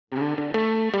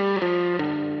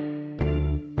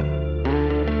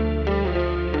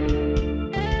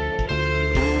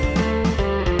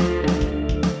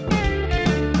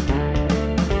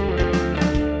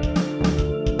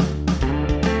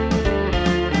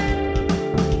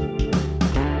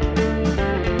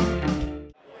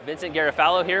Vincent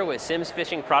Garofalo here with Simms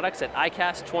Fishing Products at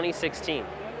ICAST 2016.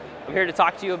 I'm here to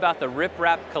talk to you about the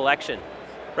Riprap collection.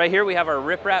 Right here we have our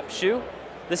Riprap shoe.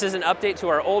 This is an update to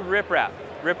our old Riprap.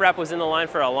 Riprap was in the line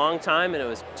for a long time and it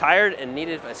was tired and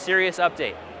needed a serious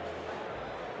update.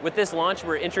 With this launch,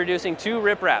 we're introducing two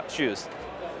Riprap shoes.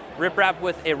 Riprap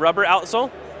with a rubber outsole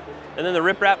and then the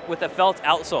Riprap with a felt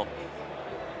outsole.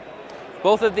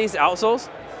 Both of these outsoles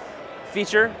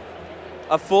feature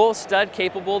a full stud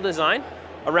capable design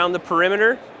around the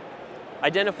perimeter,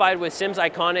 identified with Simms'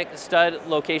 iconic stud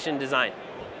location design.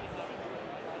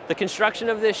 The construction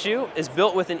of this shoe is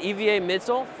built with an EVA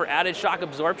midsole for added shock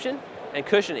absorption and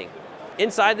cushioning.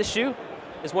 Inside the shoe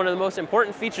is one of the most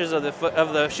important features of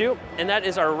the shoe, and that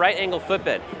is our right angle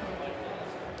footbed.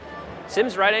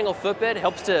 Simms' Right Angle Footbed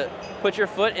helps to put your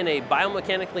foot in a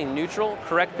biomechanically neutral,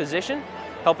 correct position,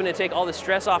 helping to take all the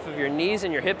stress off of your knees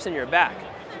and your hips and your back.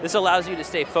 This allows you to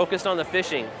stay focused on the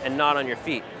fishing and not on your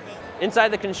feet. Inside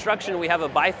the construction, we have a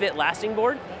BiFit lasting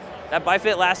board. That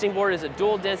BiFit lasting board is a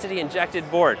dual density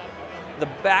injected board. The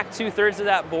back 2/3 of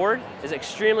that board is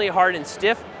extremely hard and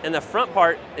stiff, and the front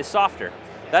part is softer.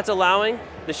 That's allowing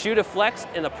the shoe to flex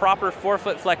in the proper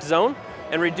forefoot flex zone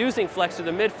and reducing flex to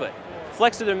the midfoot.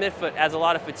 Flex to the midfoot adds a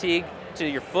lot of fatigue to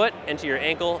your foot and to your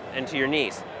ankle and to your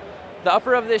knees. The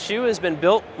upper of this shoe has been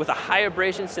built with a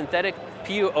high-abrasion synthetic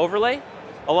PU overlay,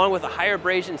 along with a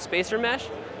high-abrasion spacer mesh.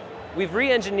 We've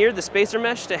re-engineered the spacer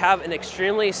mesh to have an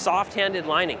extremely soft-handed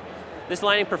lining. This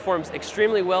lining performs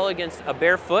extremely well against a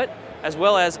bare foot, as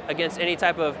well as against any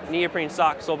type of neoprene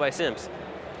sock sold by Simms.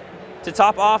 To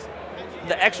top off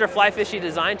the extra fly fishy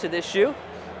design to this shoe,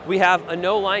 we have a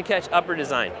no line catch upper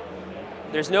design.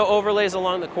 There's no overlays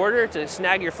along the quarter to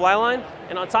snag your fly line,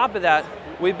 and on top of that,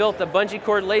 we built the bungee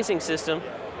cord lacing system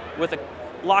with a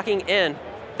locking end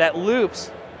that loops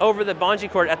over the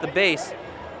bungee cord at the base,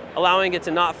 allowing it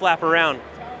to not flap around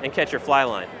and catch your fly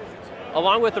line.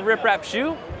 Along with the Riprap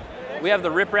shoe, we have the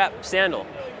Riprap Sandal.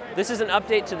 This is an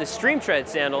update to the Stream Tread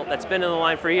sandal that's been in the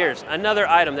line for years, another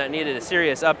item that needed a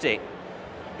serious update.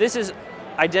 This is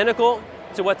identical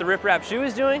to what the Riprap shoe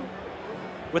is doing,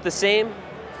 with the same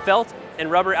felt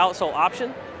and rubber outsole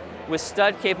option, with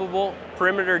stud capable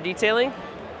perimeter detailing,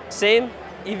 same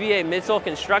EVA midsole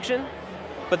construction,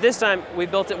 but this time we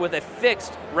built it with a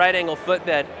fixed right angle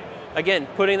footbed. Again,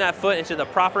 putting that foot into the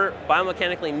proper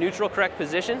biomechanically neutral correct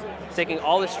position, taking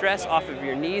all the stress off of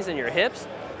your knees and your hips,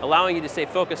 allowing you to stay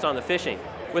focused on the fishing.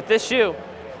 With this shoe,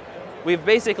 we've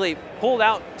basically pulled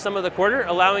out some of the quarter,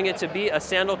 allowing it to be a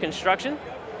sandal construction,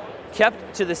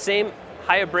 kept to the same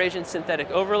high abrasion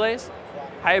synthetic overlays,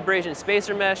 high abrasion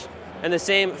spacer mesh, and the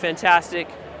same fantastic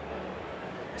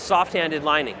soft-handed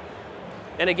lining.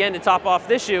 And again, to top off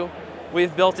this shoe,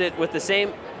 we've built it with the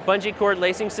same bungee cord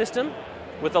lacing system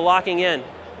with the locking end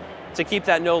to keep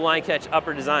that no line catch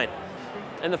upper design.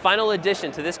 And the final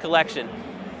addition to this collection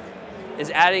is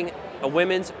adding a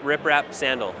women's Riprap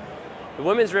sandal. The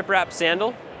women's Riprap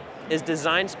sandal is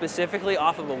designed specifically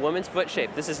off of a woman's foot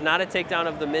shape. This is not a takedown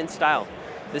of the men's style.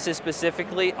 This is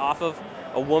specifically off of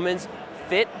a woman's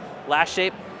fit, lash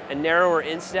shape, and narrower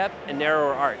instep and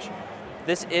narrower arch.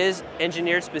 This is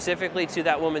engineered specifically to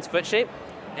that woman's foot shape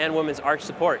and woman's arch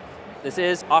support. This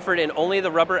is offered in only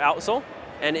the rubber outsole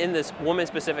and in this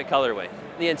woman-specific colorway.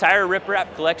 The entire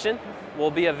Riprap collection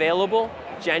will be available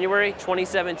January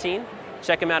 2017.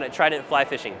 Check them out at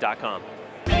tridentflyfishing.com.